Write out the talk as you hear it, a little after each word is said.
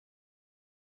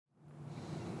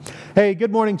Hey,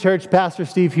 good morning, church. Pastor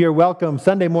Steve here. Welcome,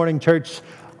 Sunday morning church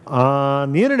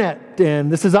on the internet. And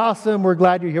this is awesome. We're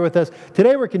glad you're here with us.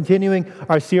 Today we're continuing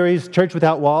our series, Church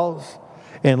Without Walls.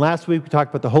 And last week we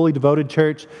talked about the Holy Devoted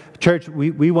Church. Church,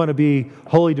 we want to be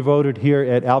wholly devoted here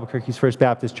at Albuquerque's First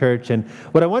Baptist Church. And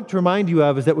what I want to remind you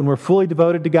of is that when we're fully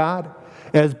devoted to God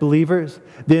as believers,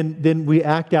 then we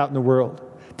act out in the world.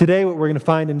 Today, what we're going to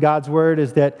find in God's Word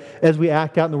is that as we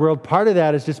act out in the world, part of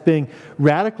that is just being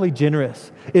radically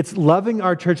generous. It's loving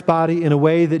our church body in a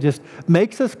way that just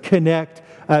makes us connect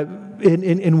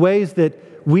in ways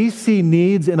that we see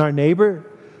needs in our neighbor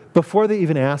before they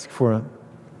even ask for them.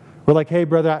 We're like, hey,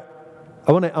 brother,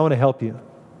 I want to help you.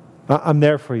 I'm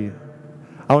there for you.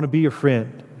 I want to be your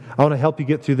friend. I want to help you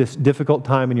get through this difficult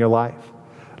time in your life.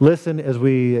 Listen as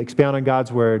we expound on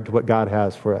God's Word to what God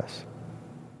has for us.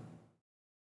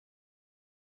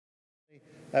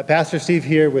 Pastor Steve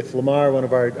here with Lamar, one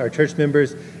of our church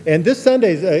members. And this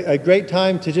Sunday is a great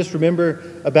time to just remember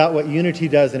about what unity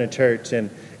does in a church. And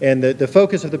the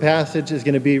focus of the passage is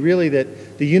going to be really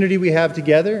that the unity we have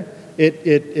together,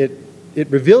 it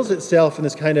reveals itself in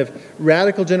this kind of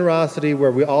radical generosity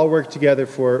where we all work together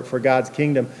for God's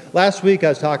kingdom. Last week I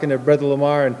was talking to Brother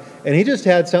Lamar, and he just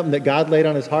had something that God laid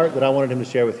on his heart that I wanted him to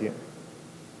share with you.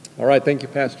 All right, thank you,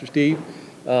 Pastor Steve.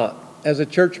 As a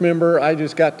church member, I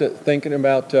just got to thinking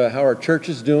about how our church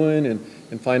is doing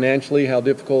and financially how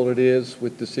difficult it is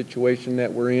with the situation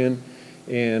that we're in.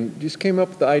 And just came up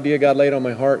with the idea God laid on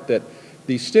my heart that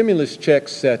these stimulus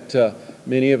checks that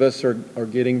many of us are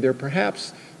getting,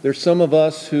 there's some of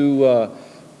us who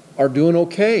are doing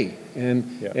okay.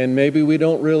 And maybe we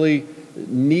don't really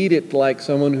need it like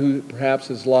someone who perhaps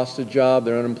has lost a job,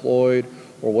 they're unemployed,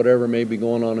 or whatever may be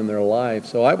going on in their life.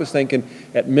 So I was thinking,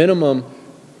 at minimum,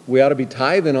 we ought to be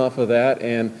tithing off of that,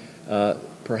 and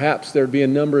perhaps there'd be a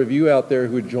number of you out there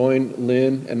who would join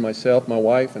Lynn and myself, my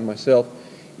wife and myself,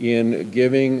 in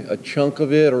giving a chunk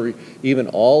of it or even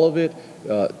all of it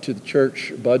to the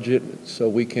church budget so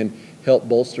we can help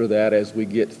bolster that as we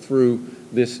get through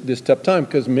this tough time,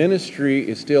 because ministry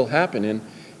is still happening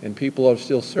and people are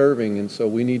still serving, and so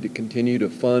we need to continue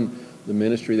to fund the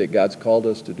ministry that God's called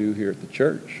us to do here at the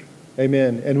church.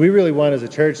 Amen. And we really want as a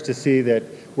church to see that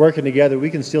working together, we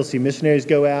can still see missionaries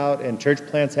go out and church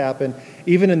plants happen,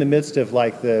 even in the midst of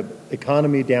like the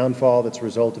economy downfall that's a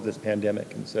result of this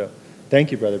pandemic. And so,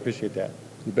 thank you, brother. Appreciate that.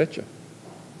 You betcha.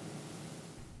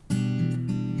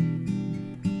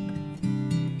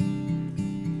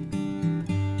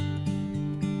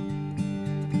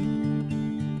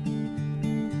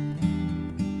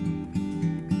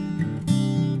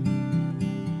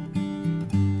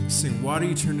 Sing, water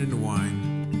you turned into wine.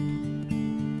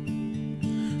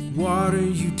 Water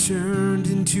you turned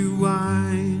into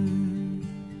wine.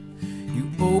 You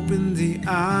opened the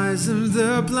eyes of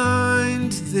the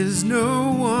blind. There's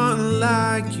no one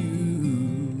like you,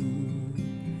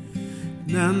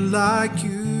 none like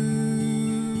you.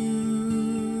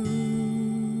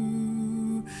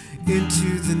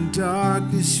 Into the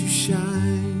darkness you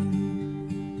shine,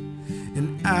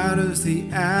 and out of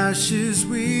the ashes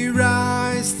we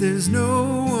rise. There's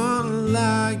no one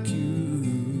like you.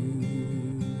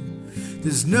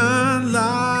 There's none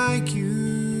like you.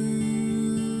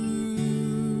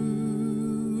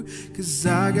 'Cause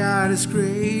our God is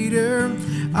greater,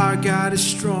 our God is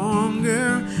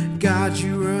stronger. God,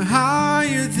 you are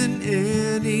higher than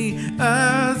any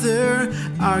other.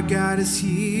 Our God is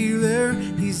healer,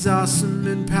 He's awesome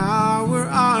in power.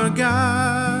 Our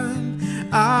God,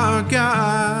 our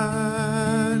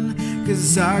God.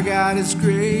 'Cause our God is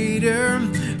greater,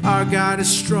 our God is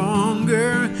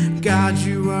stronger. God,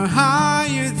 you are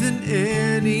higher than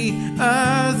any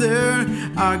other.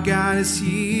 Our God is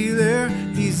healer,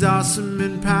 He's awesome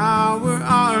in power.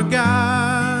 Our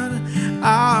God,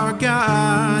 our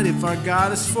God. If our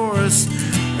God is for us,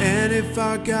 and if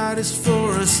our God is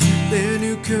for us, then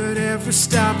who could ever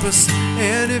stop us?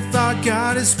 And if our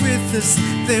God is with us,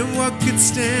 then what could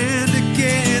stand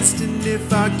against? And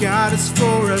if our God is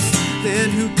for us, then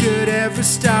who could ever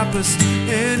stop us?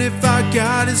 And if our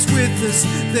God is with us,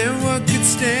 then what could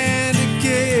stand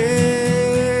against?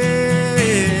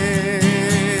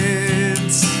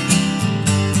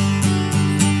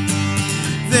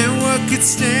 Then what could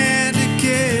stand against?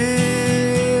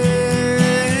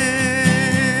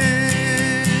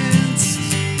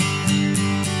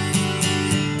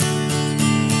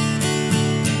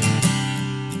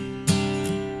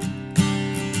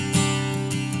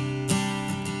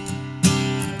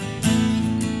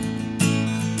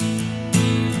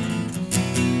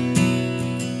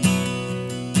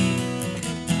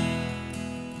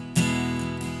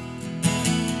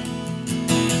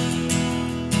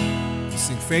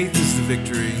 faith is the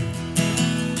victory.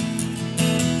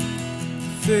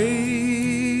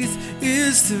 Faith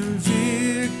is the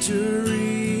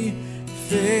victory.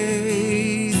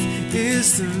 Faith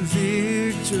is the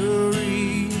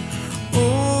victory.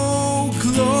 Oh,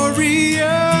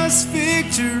 glorious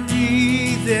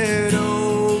victory that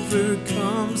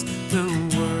overcomes the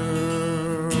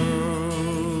world.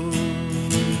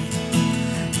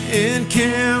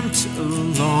 Encamped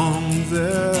along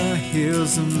the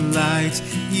hills of light,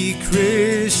 ye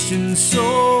Christian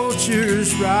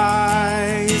soldiers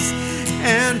rise,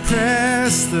 and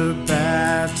press the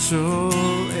battle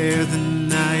ere the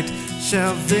night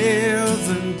shall veil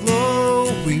the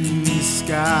glowing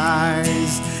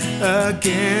skies.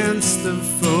 Against the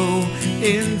foe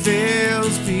in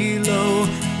veils below,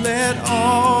 let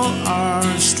all our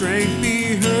strength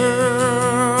be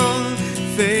hurled.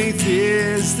 Faith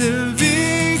is the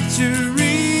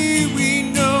victory we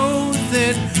know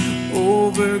that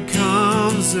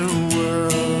overcomes the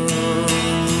world.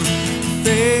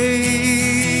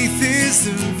 Faith is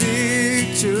the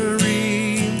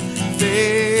victory.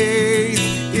 Faith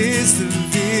is the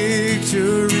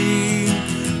victory.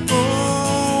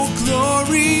 Oh,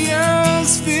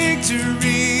 glorious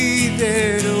victory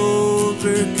that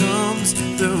overcomes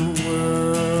the world.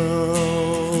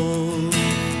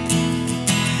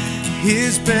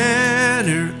 His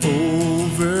banner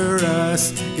over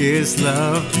us is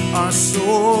love, our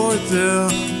sword, the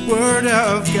word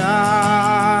of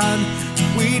God.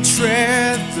 We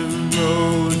tread the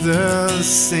road, the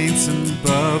saints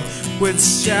above, with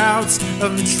shouts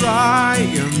of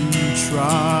triumph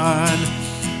trod.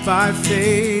 By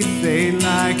faith they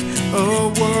like a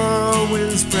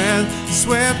whirlwind's breath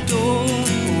swept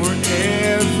over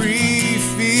every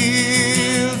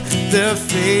field. The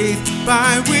faith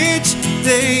by which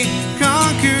they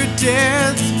conquer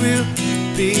death will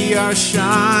be our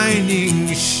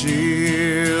shining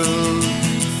shield.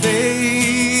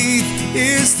 Faith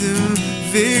is the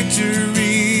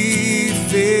victory.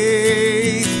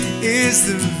 Faith is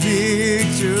the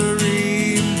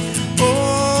victory.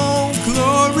 Oh,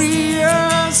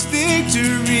 glorious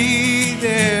victory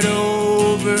that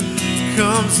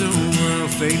overcomes the world.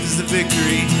 Faith is the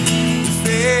victory.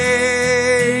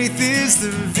 Faith is the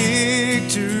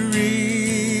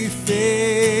victory.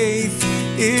 Faith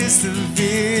is the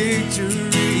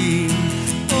victory.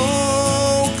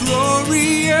 Oh,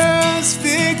 glorious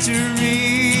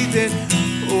victory that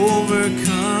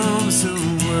overcomes the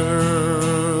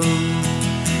world.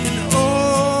 And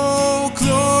oh,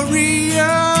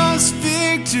 glorious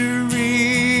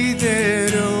victory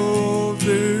that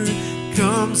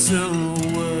overcomes the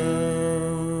world.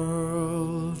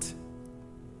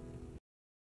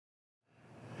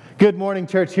 Good morning,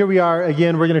 church. Here we are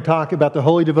again. We're going to talk about the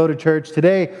Holy Devoted Church.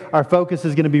 Today, our focus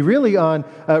is going to be really on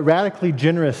radically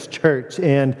generous church.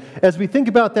 And as we think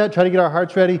about that, try to get our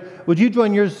hearts ready, would you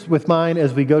join yours with mine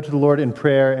as we go to the Lord in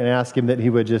prayer and ask Him that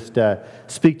He would just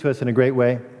speak to us in a great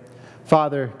way?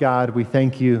 Father, God, we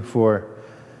thank You for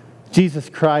Jesus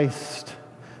Christ.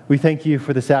 We thank You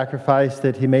for the sacrifice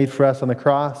that He made for us on the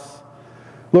cross.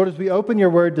 Lord, as we open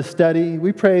Your Word to study,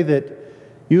 we pray that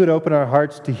You would open our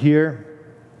hearts to hear.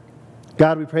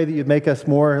 God, we pray that You'd make us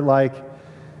more like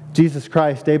Jesus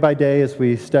Christ day by day as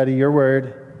we study Your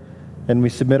Word and we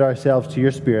submit ourselves to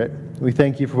Your Spirit. We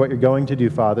thank You for what You're going to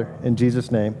do, Father. In Jesus'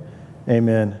 name,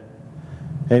 amen.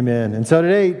 Amen. And so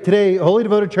today, Holy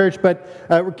Devoted Church, but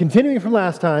we're continuing from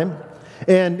last time.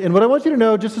 And what I want you to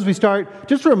know, just as we start,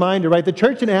 just a reminder, right? The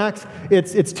church in Acts,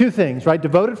 it's two things, right?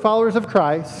 Devoted followers of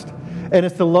Christ, and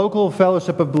it's the local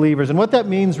fellowship of believers. And what that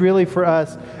means really for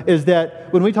us is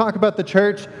that when we talk about the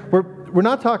church, we're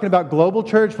not talking about global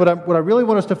church. What I really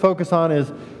want us to focus on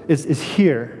is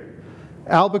here.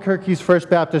 Albuquerque's First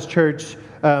Baptist Church,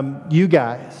 you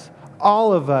guys,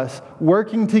 all of us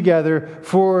working together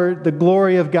for the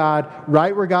glory of God,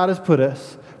 right where God has put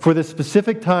us, for this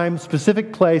specific time,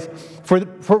 specific place,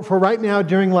 for right now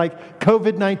during like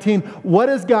COVID-19. What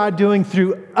is God doing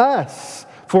through us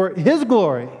for His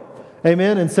glory?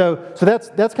 Amen. And so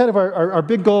that's kind of our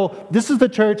big goal. This is the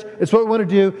church. It's what we want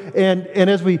to do. And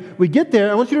as we get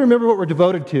there, I want you to remember what we're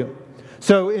devoted to.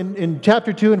 So in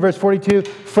chapter 2 and verse 42,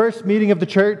 first meeting of the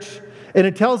church, and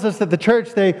it tells us that the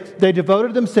church, they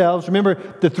devoted themselves. Remember,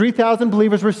 the 3,000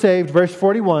 believers were saved, verse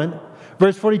 41.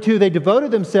 Verse 42, they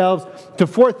devoted themselves to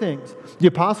four things: the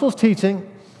apostles' teaching,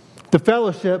 the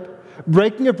fellowship,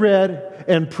 breaking of bread,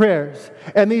 and prayers.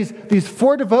 And these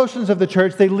four devotions of the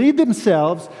church, they lead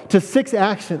themselves to 6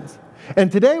 actions.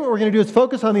 And today what we're going to do is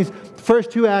focus on these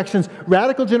first 2 actions: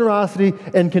 radical generosity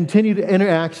and continued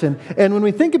interaction. And when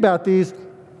we think about these,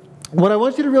 what I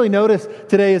want you to really notice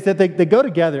today is that they go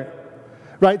together.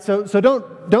 right? So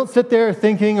don't sit there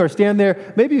thinking or stand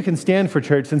there. Maybe you can stand for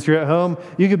church since you're at home.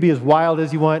 You could be as wild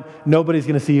as you want. Nobody's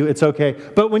going to see you. It's okay.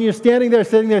 But when you're standing there,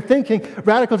 sitting there thinking,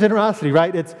 radical generosity,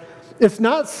 right? It's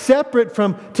not separate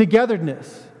from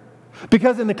togetherness.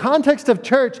 Because in the context of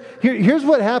church, here's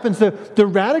what happens. The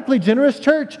radically generous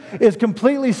church is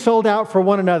completely sold out for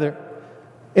one another.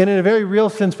 And in a very real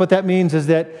sense, what that means is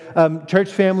that church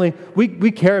family,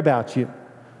 we care about you.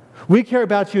 We care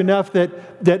about you enough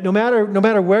that no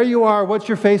matter where you are, what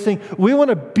you're facing, we want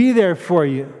to be there for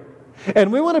you.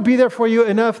 And we want to be there for you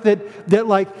enough that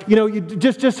like, you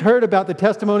just heard about the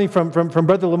testimony from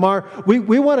Brother Lamar. We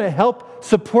want to help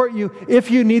support you if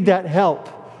you need that help.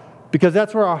 Because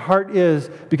that's where our heart is,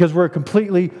 because we're a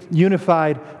completely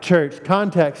unified church.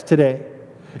 Context today.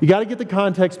 You got to get the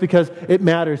context because it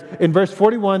matters. In verse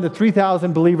 41, the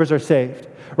 3,000 believers are saved.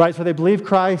 Right? So they believe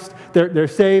Christ, they're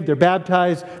saved, they're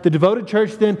baptized. The devoted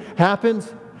church then happens.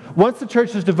 Once the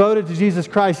church is devoted to Jesus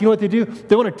Christ, you know what they do?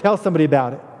 They want to tell somebody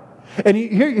about it. And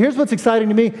here's what's exciting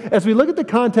to me. As we look at the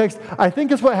context, I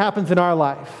think it's what happens in our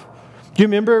life. Do you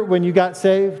remember when you got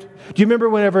saved? Do you remember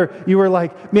whenever you were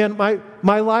like, man,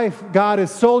 my life, God,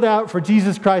 is sold out for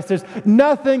Jesus Christ. There's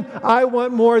nothing I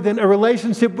want more than a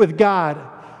relationship with God.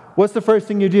 What's the first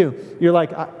thing you do? You're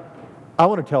like, I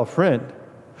want to tell a friend.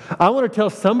 I want to tell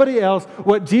somebody else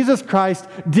what Jesus Christ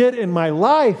did in my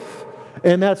life.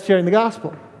 And that's sharing the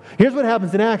gospel. Here's what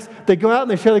happens in Acts. They go out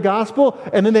and they share the gospel,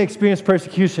 and then they experience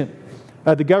persecution.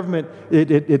 The government,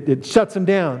 it shuts them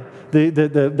down.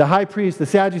 The high priest, the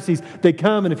Sadducees, they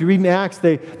come, and if you read in Acts,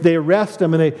 they arrest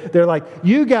them, and they're like,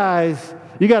 you guys,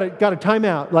 you got to time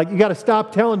out. Like, you got to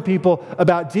stop telling people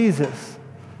about Jesus.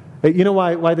 You know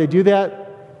why they do that?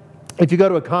 If you go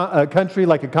to a country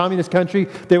like a communist country,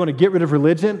 they want to get rid of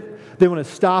religion. They want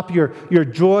to stop your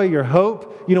joy, your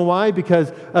hope. You know why?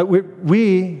 Because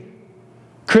we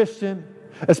Christian,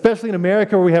 especially in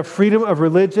America where we have freedom of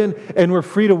religion and we're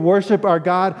free to worship our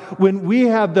God, when we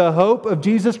have the hope of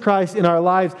Jesus Christ in our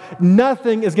lives,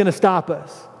 nothing is going to stop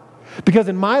us. Because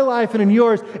in my life and in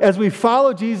yours, as we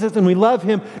follow Jesus and we love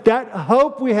Him, that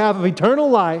hope we have of eternal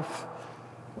life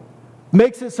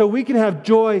makes it so we can have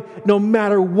joy no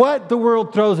matter what the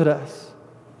world throws at us.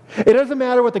 It doesn't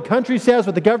matter what the country says,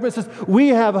 what the government says. We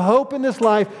have hope in this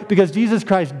life because Jesus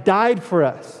Christ died for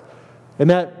us. And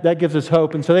that gives us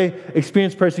hope. And so they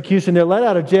experience persecution. They're let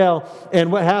out of jail.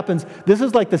 And what happens, this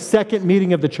is like the second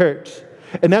meeting of the church.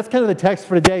 And that's kind of the text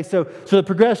for today. So the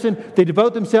progression, they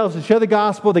devote themselves to share the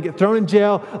gospel. They get thrown in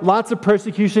jail. Lots of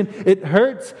persecution. It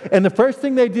hurts. And the first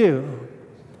thing they do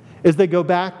is they go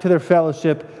back to their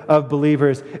fellowship of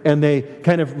believers. And they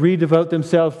kind of redevote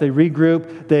themselves. They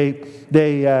regroup.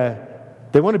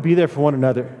 They want to be there for one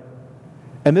another.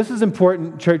 And this is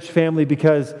important, church family,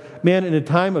 because, man, in a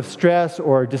time of stress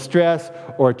or distress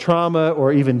or trauma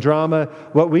or even drama,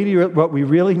 what we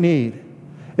really need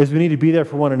is we need to be there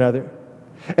for one another.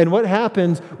 And what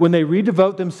happens when they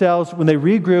redevote themselves, when they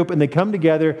regroup and they come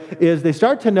together, is they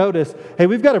start to notice, hey,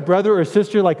 we've got a brother or a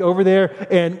sister like over there,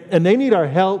 and they need our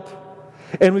help.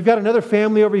 And we've got another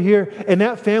family over here, and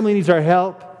that family needs our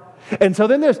help. And so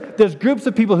then there's groups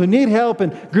of people who need help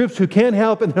and groups who can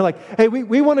help, and they're like, hey,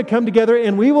 we want to come together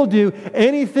and we will do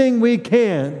anything we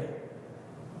can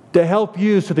to help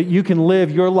you so that you can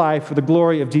live your life for the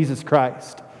glory of Jesus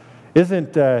Christ.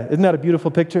 Isn't that a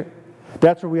beautiful picture?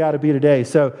 That's where we ought to be today.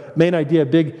 So main idea,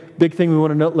 big thing we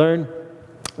want to learn,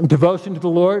 devotion to the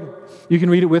Lord. You can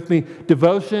read it with me.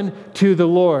 Devotion to the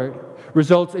Lord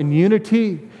results in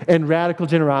unity and radical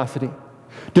generosity.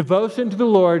 Devotion to the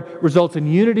Lord results in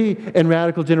unity and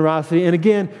radical generosity. And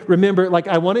again, remember, like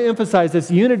I want to emphasize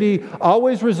this, unity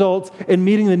always results in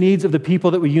meeting the needs of the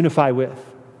people that we unify with.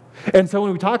 And so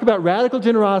when we talk about radical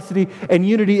generosity and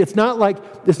unity, it's not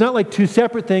like two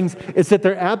separate things. It's that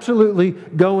they're absolutely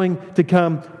going to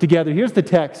come together. Here's the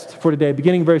text for today,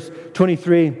 beginning verse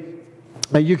 23.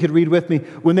 You could read with me.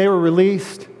 When they were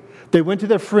released, they went to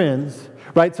their friends,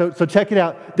 right? So check it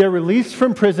out. They're released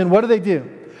from prison. What do?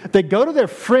 They go to their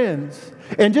friends,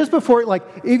 and just before, like,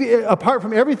 apart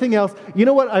from everything else, you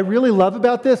know what I really love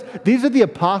about this? These are the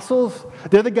apostles.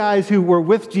 They're the guys who were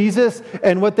with Jesus,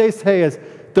 and what they say is,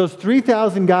 those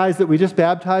 3,000 guys that we just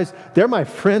baptized, they're my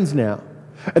friends now.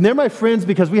 And they're my friends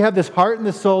because we have this heart and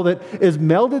this soul that is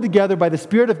melded together by the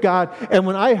Spirit of God, and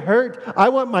when I hurt, I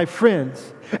want my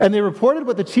friends. And they reported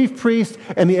what the chief priest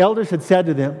and the elders had said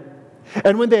to them.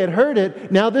 And when they had heard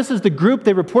it, now this is the group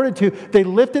they reported to, they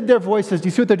lifted their voices. Do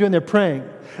you see what they're doing? They're praying.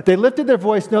 They lifted their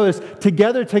voice, notice,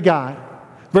 together to God.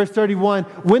 Verse 31,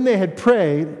 when they had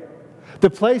prayed, the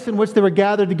place in which they were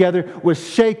gathered together was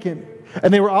shaken,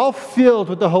 And they were all filled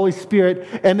with the Holy Spirit,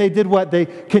 and they did what? They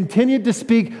continued to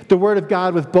speak the word of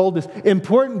God with boldness.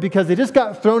 Important because they just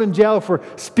got thrown in jail for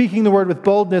speaking the word with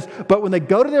boldness, but when they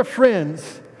go to their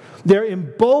friends, they're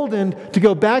emboldened to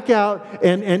go back out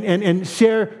and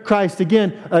share Christ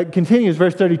again. Continues,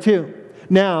 verse 32.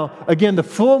 Now, again, the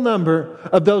full number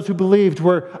of those who believed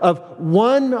were of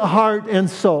one heart and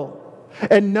soul.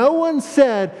 And no one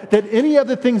said that any of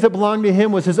the things that belonged to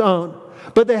him was his own,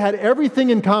 but they had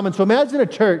everything in common. So imagine a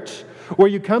church where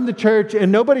you come to church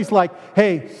and nobody's like,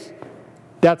 hey,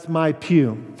 that's my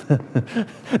pew.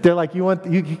 They're like, you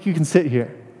can sit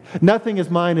here. Nothing is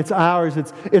mine, it's ours.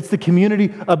 It's the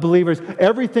community of believers.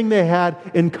 Everything they had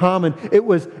in common. There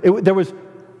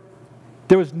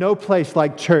was no place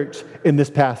like church in this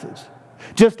passage.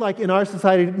 Just like in our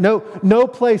society, no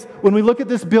place, when we look at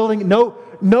this building,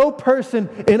 no person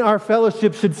in our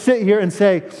fellowship should sit here and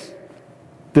say,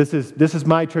 this is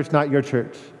my church, not your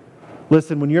church.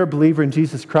 Listen, when you're a believer in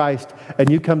Jesus Christ and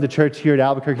you come to church here at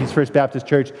Albuquerque's First Baptist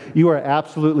Church, you are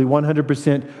absolutely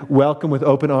 100% welcome with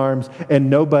open arms, and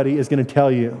nobody is going to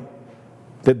tell you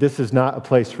that this is not a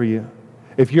place for you.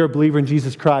 If you're a believer in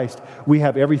Jesus Christ, we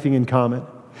have everything in common.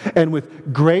 And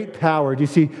with great power, do you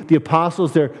see the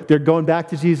apostles, they're going back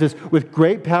to Jesus. With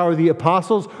great power, the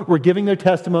apostles were giving their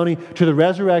testimony to the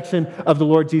resurrection of the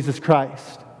Lord Jesus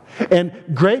Christ. And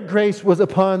great grace was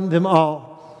upon them all.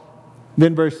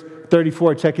 Then verse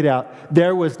 34, check it out.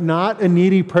 There was not a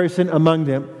needy person among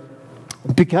them,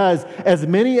 because as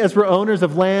many as were owners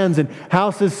of lands and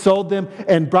houses sold them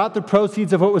and brought the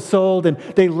proceeds of what was sold, and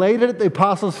they laid it at the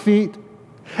apostles' feet.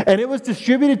 And it was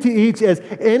distributed to each as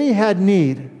any had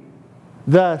need.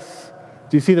 Thus,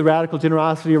 do you see the radical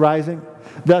generosity arising?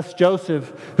 Thus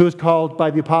Joseph, who was called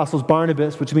by the apostles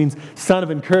Barnabas, which means son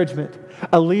of encouragement,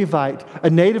 a Levite, a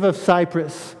native of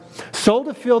Cyprus, sold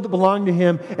a field that belonged to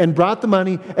him and brought the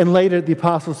money and laid it at the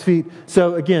apostles' feet.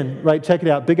 So again, right, check it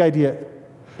out, big idea.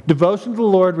 Devotion to the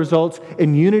Lord results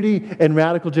in unity and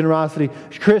radical generosity.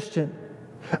 Christian,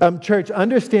 church,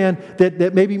 understand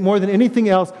that maybe more than anything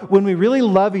else, when we really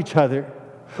love each other,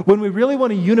 when we really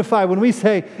want to unify, when we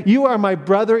say, you are my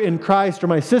brother in Christ or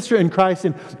my sister in Christ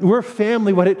and we're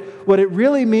family, what it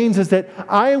really means is that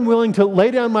I am willing to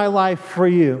lay down my life for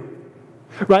you.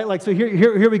 Right? Like, so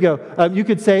here we go. You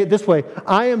could say it this way,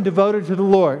 I am devoted to the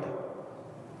Lord.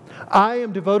 I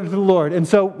am devoted to the Lord. And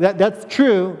so that's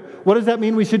true. What does that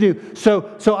mean we should do?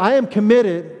 So I am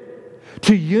committed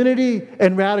to unity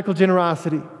and radical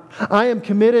generosity. I am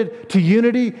committed to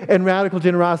unity and radical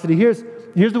generosity. Here's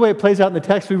the way it plays out in the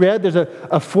text we read. There's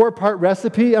a four-part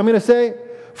recipe, I'm going to say.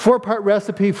 Four-part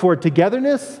recipe for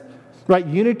togetherness, right?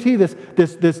 Unity,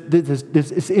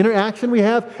 this interaction we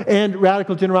have, and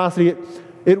radical generosity.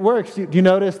 It works. Do you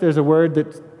notice there's a word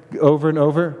that's over and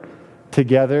over?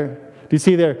 Together. Do you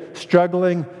see they're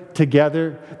struggling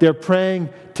together? They're praying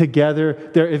together.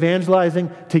 They're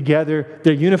evangelizing together.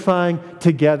 They're unifying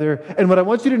together. And what I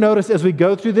want you to notice as we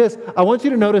go through this, I want you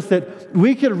to notice that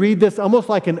we could read this almost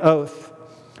like an oath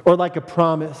or like a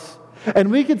promise.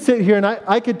 And we could sit here and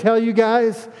I could tell you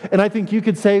guys, and I think you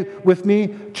could say with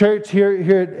me, church here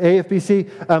at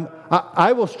AFBC,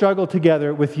 I will struggle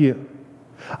together with you.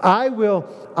 I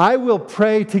will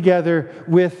pray together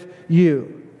with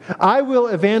you. I will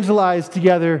evangelize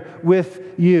together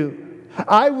with you.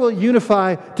 I will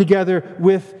unify together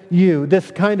with you.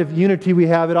 This kind of unity we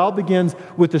have, it all begins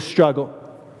with the struggle.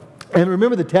 And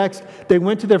remember the text, they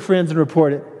went to their friends and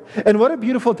reported. And what a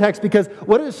beautiful text, because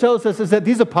what it shows us is that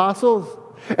these apostles,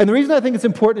 and the reason I think it's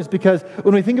important is because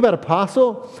when we think about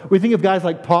apostle, we think of guys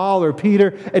like Paul or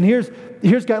Peter, and here's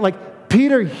guys like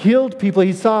Peter healed people.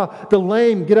 He saw the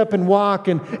lame get up and walk,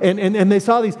 and they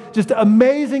saw these just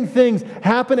amazing things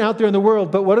happen out there in the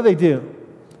world. But what do?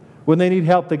 When they need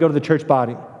help, they go to the church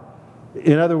body.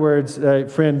 In other words,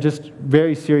 friend, just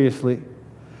very seriously,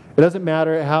 it doesn't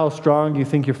matter how strong you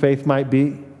think your faith might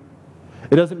be.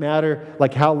 It doesn't matter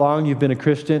like how long you've been a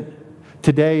Christian.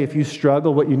 Today, if you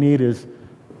struggle, what you need is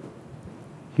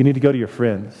you need to go to your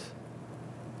friends.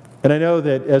 And I know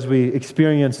that as we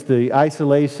experience the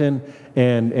isolation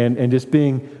and just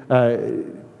being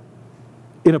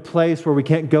in a place where we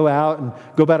can't go out and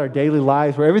go about our daily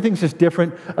lives, where everything's just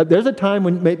different, there's a time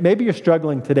when maybe you're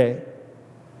struggling today.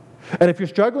 And if you're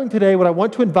struggling today, what I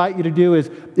want to invite you to do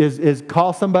is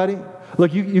call somebody.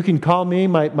 Look, you can call me.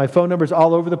 My phone number's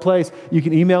all over the place. You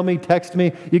can email me, text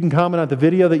me. You can comment on the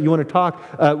video that you want to talk.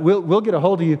 We'll get a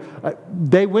hold of you.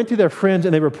 They went to their friends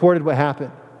and they reported what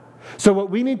happened. So what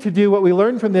we need to do, what we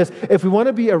learn from this, if we want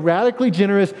to be a radically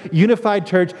generous, unified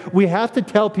church, we have to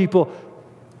tell people,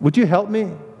 would you help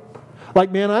me?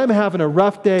 Like, man, I'm having a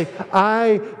rough day.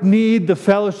 I need the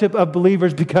fellowship of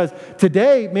believers because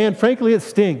today, man, frankly, it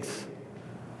stinks.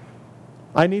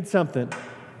 I need something.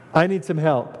 I need some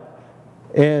help.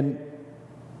 And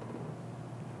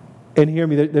hear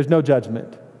me, there's no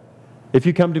judgment. If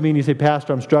you come to me and you say,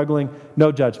 Pastor, I'm struggling,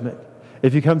 no judgment.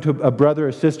 If you come to a brother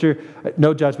or sister,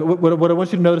 no judgment. What I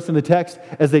want you to notice in the text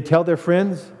as they tell their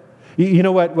friends, you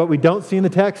know what we don't see in the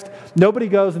text? Nobody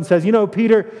goes and says,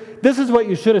 Peter, this is what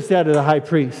you should have said to the high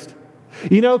priest.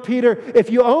 Peter, if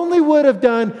you only would have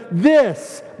done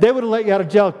this, they would have let you out of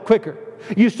jail quicker.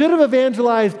 You should have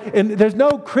evangelized, and there's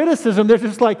no criticism. There's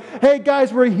just like, hey,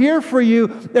 guys, we're here for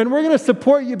you, and we're going to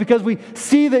support you because we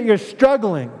see that you're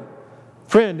struggling.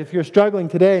 Friend, if you're struggling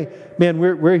today, man,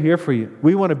 we're here for you.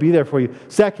 We want to be there for you.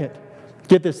 Second,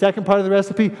 get the second part of the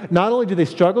recipe. Not only do they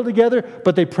struggle together,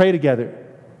 but they pray together.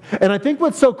 And I think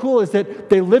what's so cool is that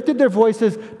they lifted their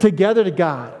voices together to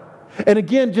God. And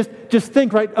again, just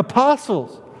think, right?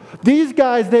 Apostles. These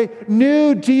guys, they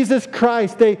knew Jesus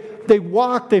Christ. They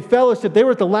walked, they fellowshiped, they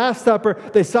were at the Last Supper,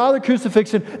 they saw the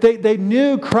crucifixion, they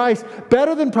knew Christ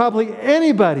better than probably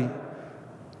anybody.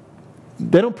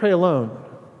 They don't pray alone,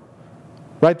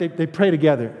 right? They pray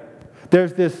together.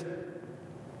 There's this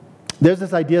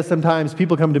idea sometimes,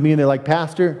 people come to me and they're like,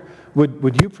 Pastor,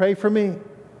 would you pray for me?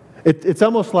 It's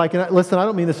almost like, and listen, I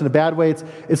don't mean this in a bad way,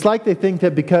 it's like they think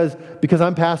that because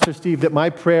I'm Pastor Steve, that my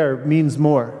prayer means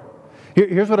more.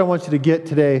 Here's what I want you to get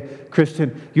today,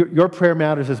 Christian. Your prayer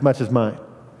matters as much as mine,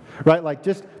 right? Like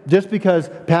just because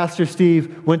Pastor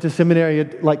Steve went to seminary,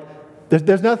 like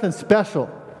there's nothing special.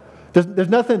 There's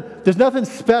nothing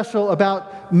special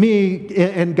about me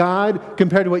and God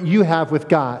compared to what you have with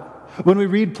God. When we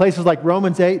read places like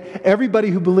Romans 8, everybody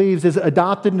who believes is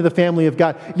adopted into the family of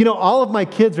God. All of my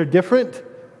kids are different.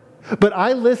 But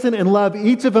I listen and love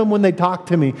each of them when they talk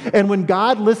to me. And when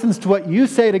God listens to what you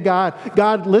say to God,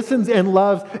 God listens and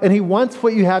loves, and He wants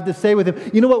what you have to say with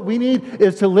Him. You know what we need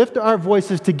is to lift our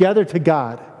voices together to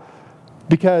God.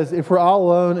 Because if we're all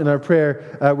alone in our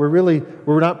prayer,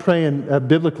 we're not praying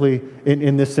biblically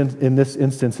in this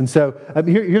instance. And so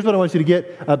here's what I want you to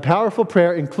get. A powerful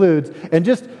prayer includes, and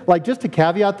just to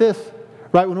caveat this,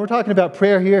 right, when we're talking about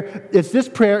prayer here, it's this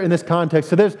prayer in this context.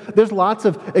 So there's lots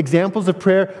of examples of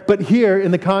prayer, but here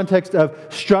in the context of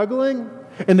struggling,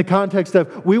 in the context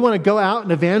of we want to go out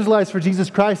and evangelize for Jesus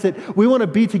Christ, that we want to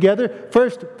be together,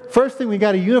 first thing we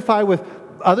got to unify with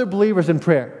other believers in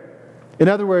prayer. In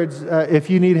other words, if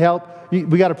you need help,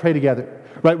 we got to pray together,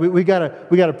 right? We got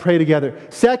to pray together.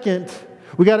 Second,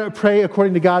 we got to pray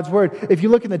according to God's word. If you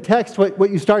look in the text,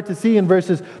 what you start to see in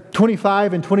verses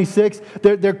 25 and 26,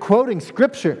 they're quoting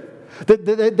Scripture.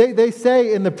 They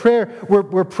say in the prayer,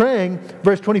 we're praying,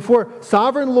 verse 24,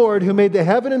 Sovereign Lord, who made the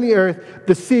heaven and the earth,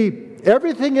 the sea,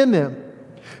 everything in them,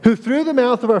 who through the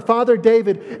mouth of our father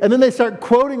David, and then they start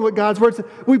quoting what God's word says.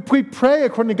 We pray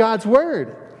according to God's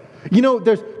word.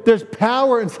 There's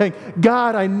power in saying,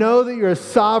 God, I know that you're a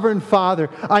sovereign Father.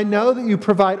 I know that you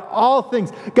provide all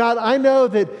things. God, I know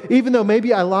that even though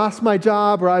maybe I lost my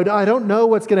job or I don't know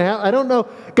what's going to happen. I don't know,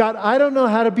 God, I don't know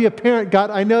how to be a parent.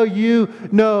 God, I know you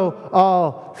know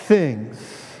all things.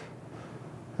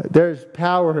 There's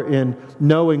power in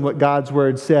knowing what God's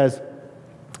word says.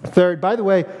 Third, by the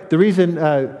way, the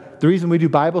reason we do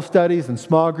Bible studies and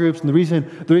small groups, and the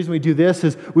reason we do this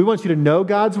is we want you to know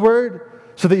God's word,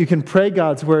 so that you can pray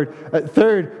God's word.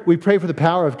 Third, we pray for the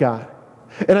power of God.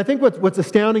 And I think what's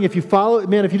astounding, if you follow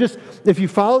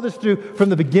this through from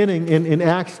the beginning in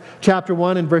Acts chapter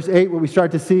 1 and verse 8, what we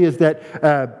start to see is that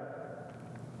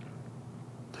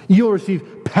you'll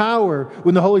receive power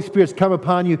when the Holy Spirit's come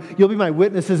upon you. You'll be my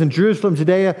witnesses in Jerusalem,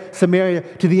 Judea, Samaria,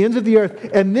 to the ends of the earth.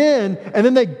 And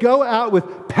then they go out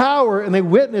with power and they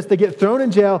witness. They get thrown in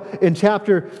jail in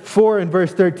chapter 4 and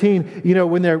verse 13.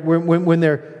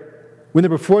 When they're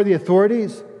before the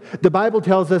authorities, the Bible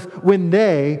tells us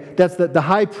that's the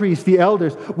high priest, the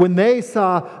elders, when they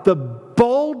saw the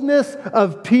boldness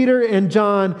of Peter and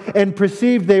John and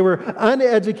perceived they were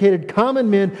uneducated common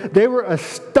men, they were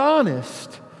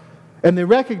astonished and they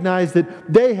recognized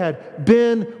that they had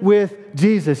been with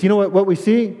Jesus. You know what we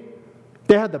see?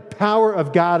 They had the power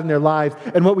of God in their lives.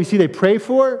 And what we see they pray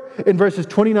for in verses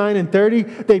 29 and 30,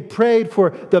 they prayed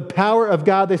for the power of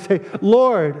God. They say,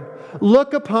 Lord,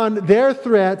 look upon their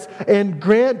threats and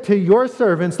grant to your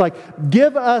servants,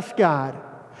 give us, God,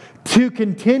 to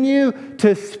continue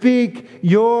to speak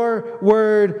your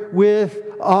word with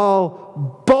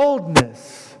all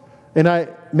boldness.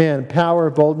 And power,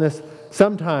 boldness,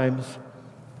 sometimes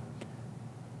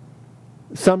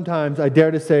I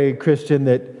dare to say, Christian,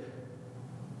 that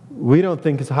we don't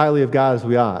think as highly of God as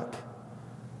we ought.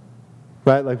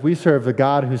 right? Like we serve the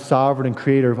God who's sovereign and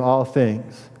creator of all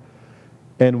things.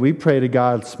 And we pray to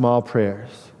God small prayers.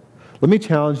 Let me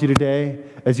challenge you today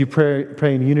as you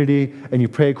pray in unity and you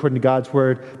pray according to God's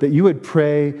word, that you would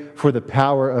pray for the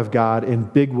power of God in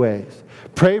big ways.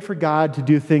 Pray for God to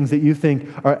do things that you think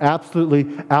are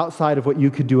absolutely outside of what you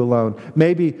could do alone.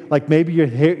 Maybe you're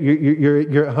here,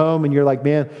 you're at home and you're like,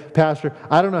 man, Pastor,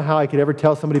 I don't know how I could ever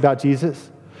tell somebody about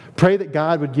Jesus. Pray that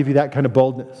God would give you that kind of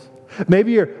boldness.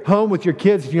 Maybe you're home with your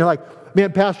kids and you're like,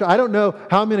 man, Pastor, I don't know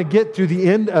how I'm going to get through the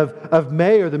end of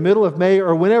May or the middle of May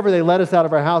or whenever they let us out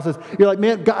of our houses. You're like,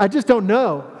 man, God, I just don't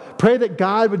know. Pray that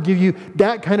God would give you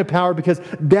that kind of power, because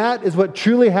that is what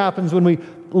truly happens when we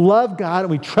love God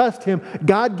and we trust Him.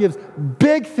 God gives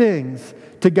big things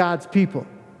to God's people.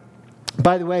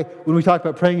 By the way, when we talk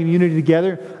about praying in unity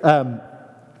together,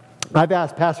 I've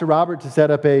asked Pastor Robert to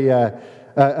set up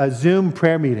a Zoom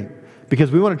prayer meeting, because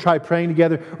we want to try praying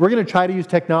together. We're going to try to use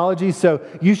technology, so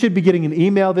you should be getting an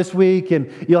email this week,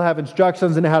 and you'll have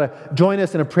instructions on how to join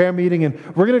us in a prayer meeting, and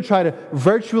we're going to try to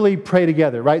virtually pray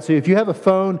together, right? So if you have a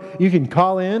phone, you can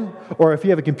call in, or if you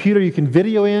have a computer, you can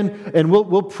video in, and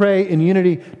we'll pray in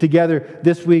unity together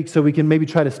this week so we can maybe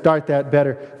try to start that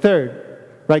better. Third,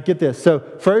 right, get this. So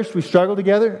first, we struggle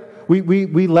together.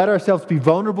 We let ourselves be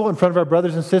vulnerable in front of our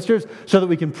brothers and sisters so that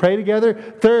we can pray together.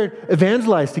 Third,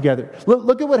 evangelize together.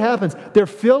 Look at what happens. They're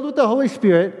filled with the Holy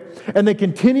Spirit, and they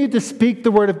continue to speak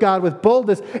the Word of God with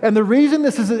boldness. And the reason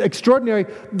this is extraordinary,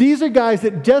 these are guys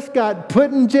that just got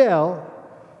put in jail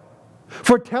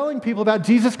for telling people about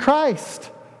Jesus Christ.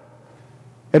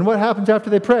 And what happens after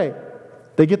they pray?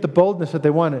 They get the boldness that they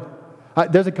wanted.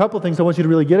 There's a couple things I want you to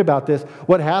really get about this.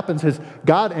 What happens is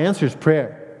God answers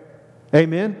prayer.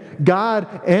 Amen?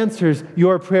 God answers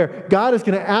your prayer. God is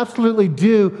going to absolutely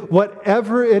do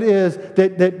whatever it is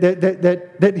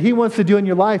that He wants to do in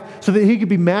your life so that He could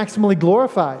be maximally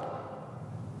glorified.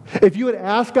 If you would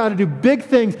ask God to do big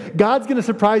things, God's going to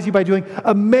surprise you by doing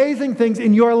amazing things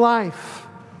in your life.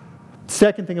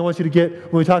 Second thing I want you to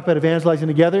get when we talk about evangelizing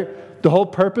together, the whole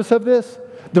purpose of this,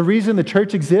 the reason the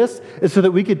church exists, is so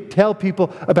that we could tell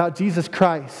people about Jesus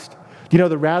Christ. You know,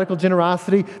 the radical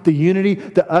generosity, the unity,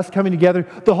 the us coming together,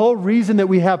 the whole reason that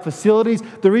we have facilities,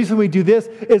 the reason we do this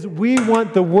is we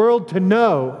want the world to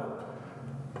know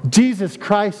Jesus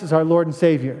Christ is our Lord and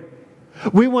Savior.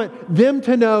 We want them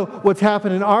to know what's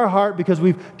happened in our heart because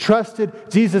we've trusted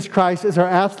Jesus Christ as our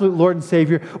absolute Lord and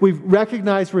Savior. We've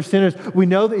recognized we're sinners. We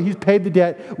know that He's paid the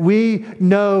debt. We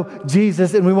know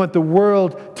Jesus, and we want the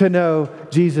world to know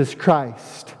Jesus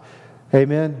Christ.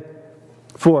 Amen?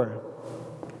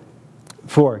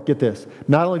 Four, get this.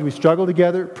 Not only do we struggle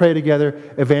together, pray together,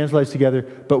 evangelize together,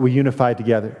 but we unify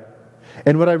together.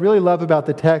 And what I really love about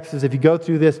the text is if you go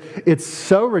through this, it's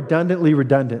so redundantly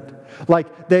redundant.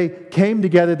 Like they came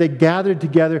together, they gathered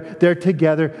together,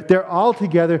 they're all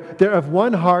together, they're of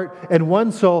one heart and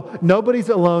one soul. Nobody's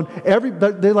alone.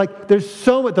 There's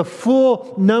so much, the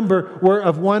full number were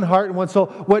of one heart and one soul.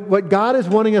 What God is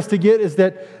wanting us to get is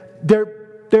that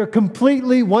they're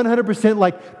completely 100%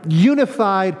 like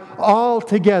unified all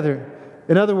together.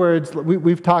 In other words,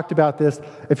 we've talked about this.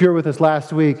 If you were with us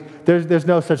last week, there's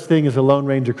no such thing as a Lone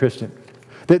Ranger Christian.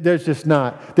 There's just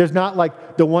not. There's not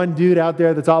like the one dude out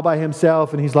there that's all by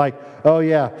himself and he's like, oh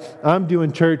yeah, I'm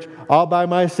doing church all by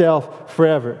myself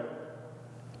forever.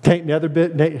 Tain't never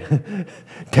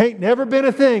been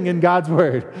a thing in God's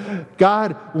Word.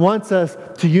 God wants us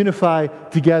to unify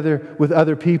together with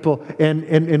other people.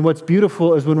 And what's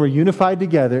beautiful is when we're unified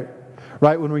together,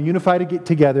 right? When we're unified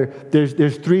together,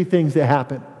 there's three things that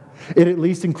happen. It at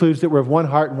least includes that we're of one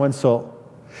heart and one soul.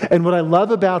 And what I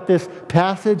love about this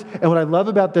passage and what I love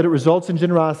about that it results in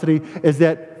generosity is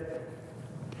that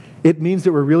it means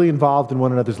that we're really involved in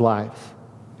one another's lives.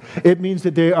 It means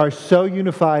that they are so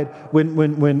unified.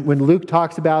 When Luke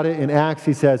talks about it in Acts,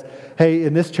 he says, hey,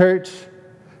 in this church,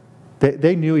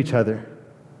 they knew each other.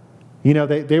 You know,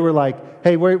 they were like,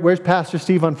 hey, where's Pastor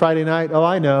Steve on Friday night? Oh,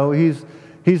 I know.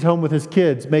 He's home with his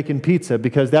kids making pizza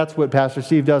because that's what Pastor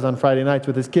Steve does on Friday nights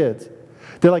with his kids.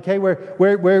 They're like, hey,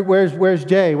 where's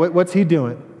Jay? What's he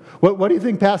doing? What do you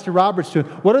think Pastor Robert's doing?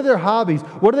 What are their hobbies?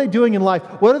 What are they doing in life?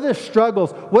 What are their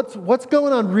struggles? What's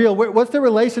going on real? What's their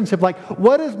relationship like?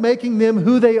 What is making them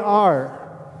who they are?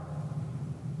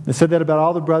 They said that about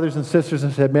all the brothers and sisters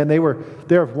and said, man,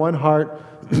 they're of one heart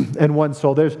and one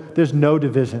soul. There's no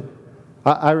division.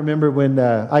 I remember when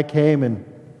I came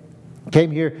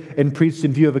here and preached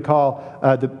in view of a call,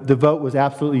 the vote was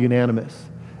absolutely unanimous.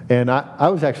 And I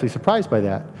was actually surprised by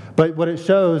that. But what it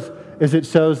shows is it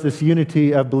shows this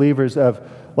unity of believers of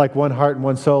like one heart and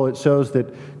one soul. It shows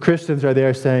that Christians are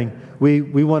there saying, we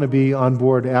want to be on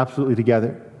board absolutely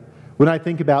together. When I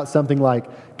think about something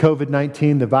like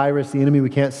COVID-19, the virus, the enemy we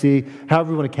can't see,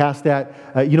 however we want to cast that,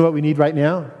 you know what we need right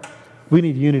now? We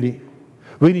need unity.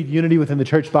 We need unity within the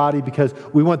church body because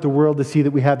we want the world to see that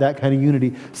we have that kind of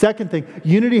unity. Second thing,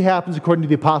 unity happens according to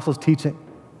the apostles' teaching.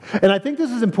 And I think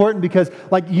this is important because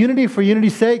like unity for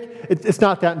unity's sake, it's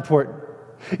not that important.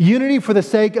 Unity for the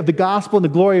sake of the gospel and the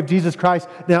glory of Jesus Christ,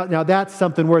 now that's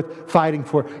something worth fighting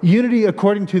for. Unity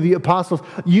according to the apostles,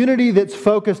 unity that's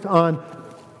focused on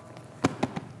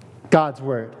God's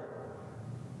word.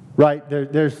 Right?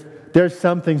 There's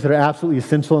some things that are absolutely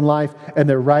essential in life, and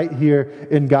they're right here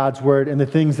in God's word. And the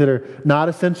things that are not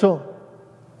essential,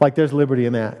 like there's liberty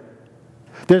in that.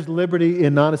 There's liberty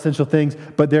in non-essential things,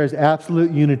 but there's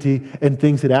absolute unity in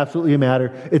things that absolutely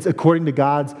matter. It's according to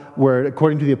God's word,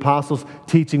 according to the apostles'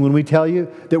 teaching. When we tell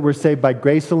you that we're saved by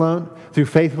grace alone, through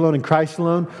faith alone, in Christ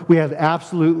alone, we have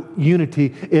absolute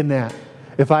unity in that.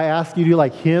 If I ask you to do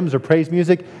like hymns or praise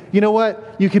music, you know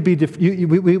what? You could be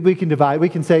we can divide. We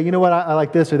can say, you know what? I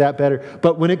like this or that better.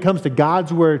 But when it comes to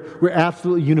God's word, we're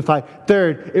absolutely unified.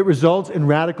 Third, it results in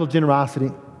radical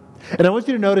generosity. And I want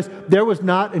you to notice there was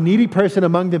not a needy person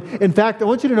among them. In fact, I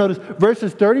want you to notice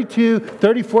verses 32,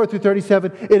 34 through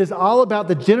 37. It is all about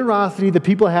the generosity the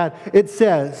people had. It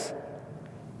says,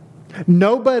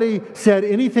 nobody said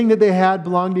anything that they had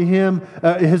belonged to him,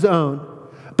 his own.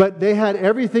 But they had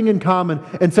everything in common.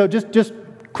 And so just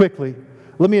quickly,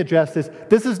 let me address this.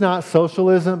 This is not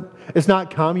socialism. It's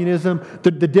not communism.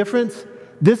 The difference,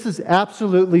 this is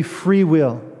absolutely free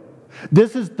will.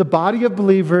 This is the body of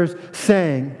believers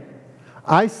saying,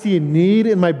 I see a need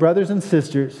in my brothers and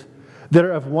sisters that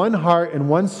are of one heart and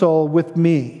one soul with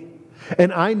me.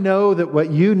 And I know that what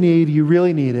you need, you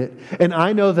really need it. And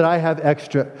I know that I have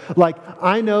extra. Like,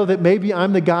 I know that maybe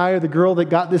I'm the guy or the girl that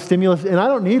got this stimulus and I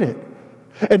don't need it.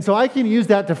 And so I can use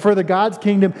that to further God's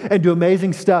kingdom and do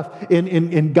amazing stuff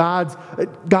in God's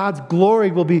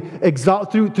glory will be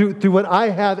exalted through what I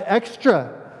have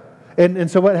extra.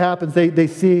 And so what happens? They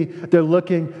see, they're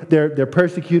looking, they're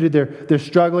persecuted, they're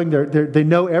struggling, they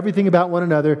know everything about one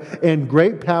another, and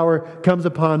great power comes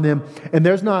upon them. And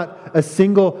there's not a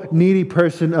single needy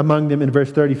person among them in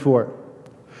verse 34.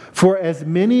 For as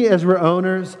many as were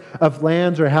owners of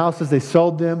lands or houses, they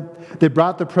sold them. They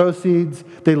brought the proceeds.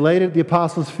 They laid it at the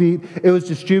apostles' feet. It was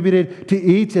distributed to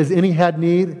each as any had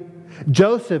need.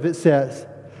 Joseph, it says,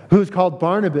 who is called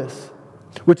Barnabas,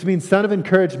 which means son of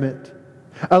encouragement,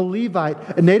 a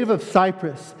Levite, a native of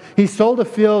Cyprus. He sold a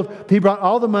field. He brought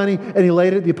all the money and he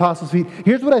laid it at the apostles' feet.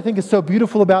 Here's what I think is so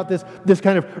beautiful about this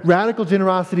kind of radical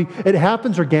generosity. It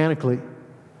happens organically.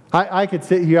 I could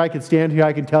sit here, I could stand here,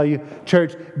 I can tell you,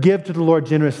 church, give to the Lord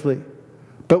generously.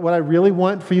 But what I really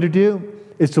want for you to do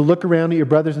is to look around at your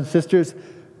brothers and sisters,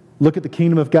 look at the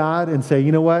kingdom of God and say,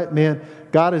 you know what, man,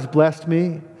 God has blessed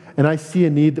me and I see a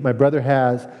need that my brother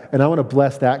has and I want to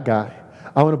bless that guy.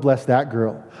 I want to bless that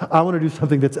girl. I want to do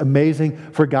something that's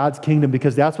amazing for God's kingdom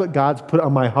because that's what God's put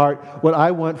on my heart. What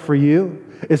I want for you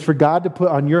is for God to put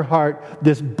on your heart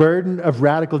this burden of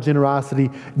radical generosity,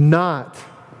 not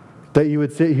that you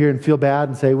would sit here and feel bad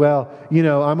and say, well, you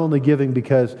know, I'm only giving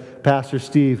because Pastor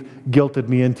Steve guilted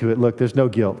me into it. Look, there's no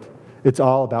guilt. It's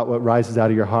all about what rises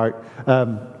out of your heart.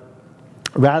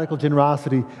 Radical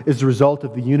generosity is the result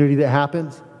of the unity that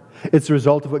happens. It's the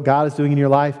result of what God is doing in your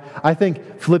life. I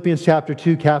think Philippians chapter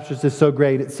 2 captures this so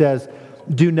great. It says,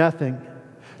 do nothing.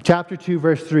 Chapter 2,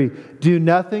 verse 3, do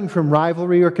nothing from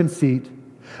rivalry or conceit,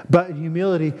 but in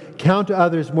humility count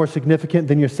others more significant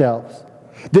than yourselves.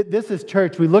 This is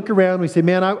church. We look around, we say,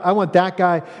 man, I want that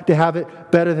guy to have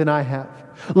it better than I have.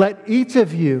 Let each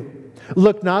of you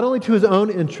look not only to his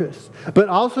own interests, but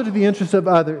also to the interests of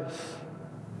others.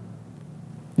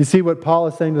 You see what Paul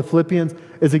is saying to the Philippians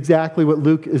is exactly what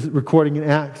Luke is recording in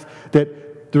Acts,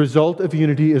 that the result of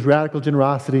unity is radical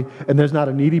generosity, and there's not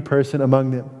a needy person among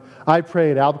them. I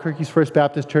pray at Albuquerque's First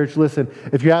Baptist Church, listen,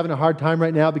 if you're having a hard time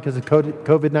right now because of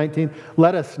COVID-19,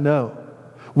 let us know.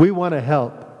 We want to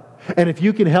help. And if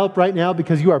you can help right now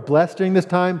because you are blessed during this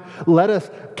time, let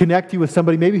us connect you with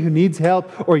somebody maybe who needs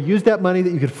help, or use that money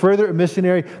that you could further a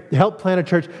missionary, help plant a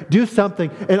church, do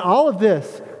something. And all of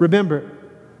this, remember,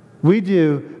 we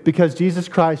do because Jesus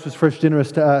Christ was first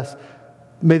generous to us.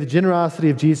 May the generosity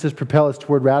of Jesus propel us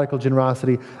toward radical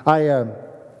generosity. I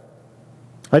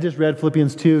just read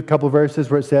Philippians 2, a couple of verses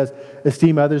where it says,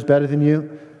 esteem others better than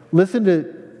you. Listen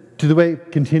to the way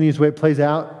it continues, the way it plays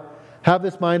out. Have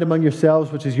this mind among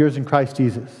yourselves, which is yours in Christ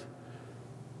Jesus,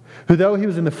 who though he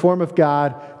was in the form of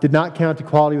God, did not count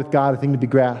equality with God a thing to be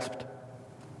grasped.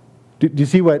 Do you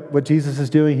see what Jesus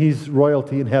is doing? He's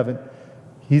royalty in heaven.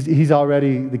 He's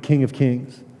already the King of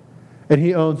Kings. And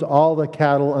he owns all the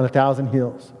cattle on 1,000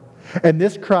 hills. And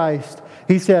this Christ,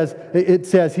 it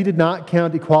says he did not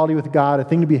count equality with God a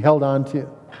thing to be held on to,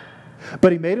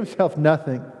 but he made himself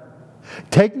nothing,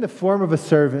 taking the form of a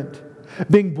servant,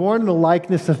 being born in the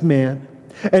likeness of man,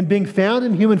 and being found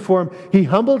in human form, he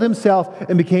humbled himself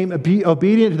and became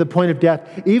obedient to the point of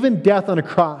death, even death on a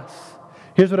cross.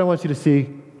 Here's what I want you to see,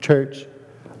 church.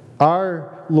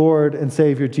 Our Lord and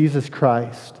Savior, Jesus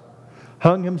Christ,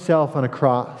 hung himself on a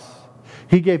cross.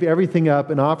 He gave everything up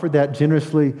and offered that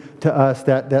generously to us,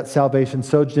 that salvation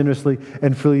so generously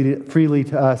and freely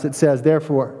to us. It says,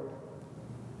 therefore,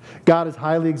 God has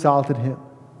highly exalted him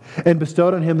and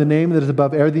bestowed on him the name that is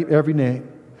above every name,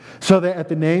 so that at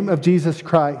the name of Jesus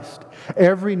Christ,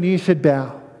 every knee should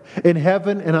bow in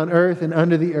heaven and on earth and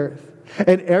under the earth,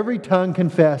 and every tongue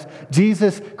confess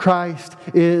Jesus Christ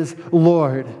is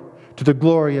Lord, to the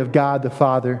glory of God the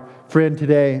Father. Friend,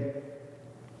 today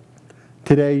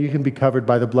you can be covered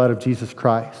by the blood of Jesus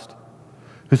Christ,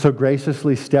 who so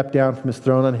graciously stepped down from his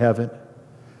throne on heaven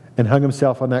and hung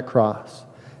himself on that cross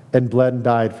and bled and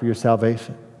died for your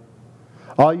salvation.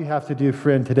 All you have to do,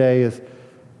 friend, today is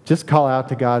just call out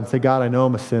to God and say, God, I know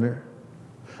I'm a sinner.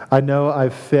 I know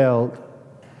I've failed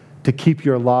to keep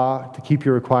your law, to keep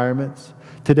your requirements.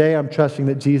 Today I'm trusting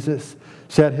that Jesus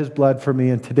shed his blood for me,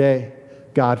 and today,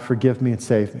 God, forgive me and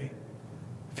save me.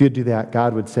 If you'd do that,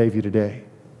 God would save you today.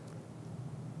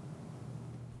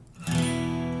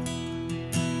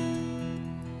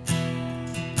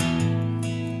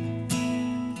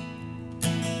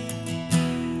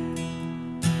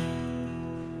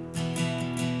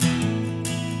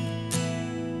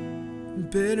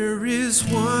 Better is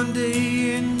one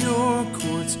day in your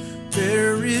courts.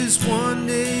 Better is one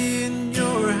day in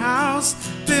your house.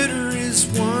 Better is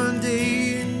one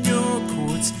day in your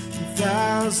courts than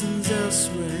thousands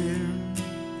elsewhere.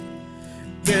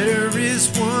 Better is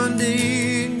one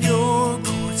day in your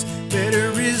courts.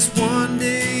 Better is one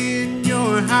day in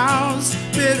your house.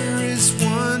 Better is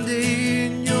one day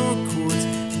in your courts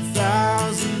than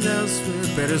thousands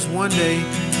elsewhere. Better is one day.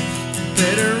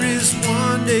 Better is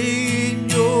one day in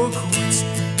your courts.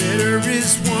 Better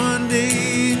is one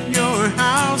day in your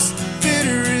house.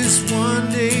 Better is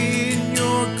one day in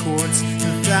your courts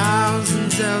than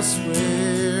thousands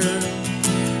elsewhere.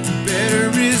 Better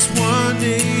is one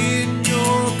day in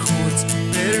your courts.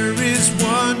 Better is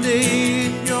one day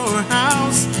in your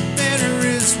house. Better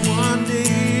is one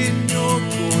day in your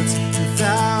courts than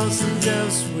thousands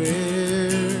elsewhere.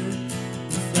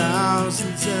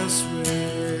 Thousands elsewhere.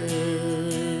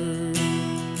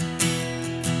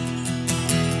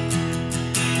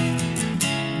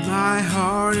 My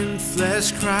heart and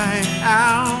flesh cry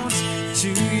out to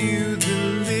you, the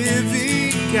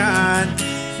living God.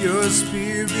 Your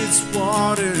spirit's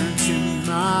water to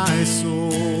my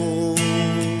soul.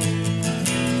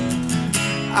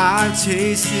 I've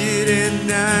tasted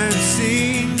and I've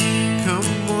seen.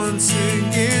 Come once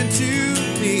again to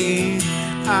me.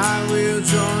 I will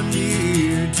draw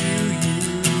near to you.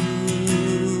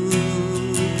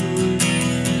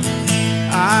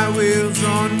 I will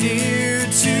draw near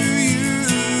to you.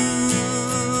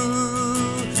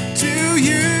 To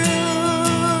you.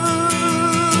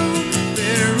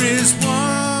 There is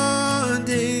one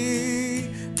day.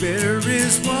 Better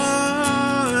is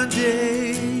one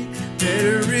day.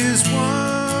 Better is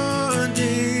one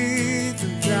day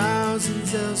than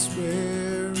thousands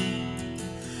elsewhere.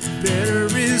 Better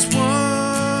is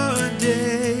one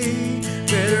day.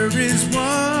 Better is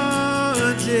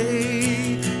one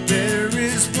day. Better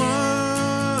is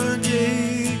one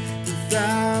day than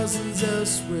thousands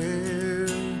elsewhere.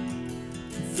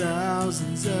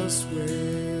 Thousands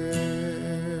elsewhere.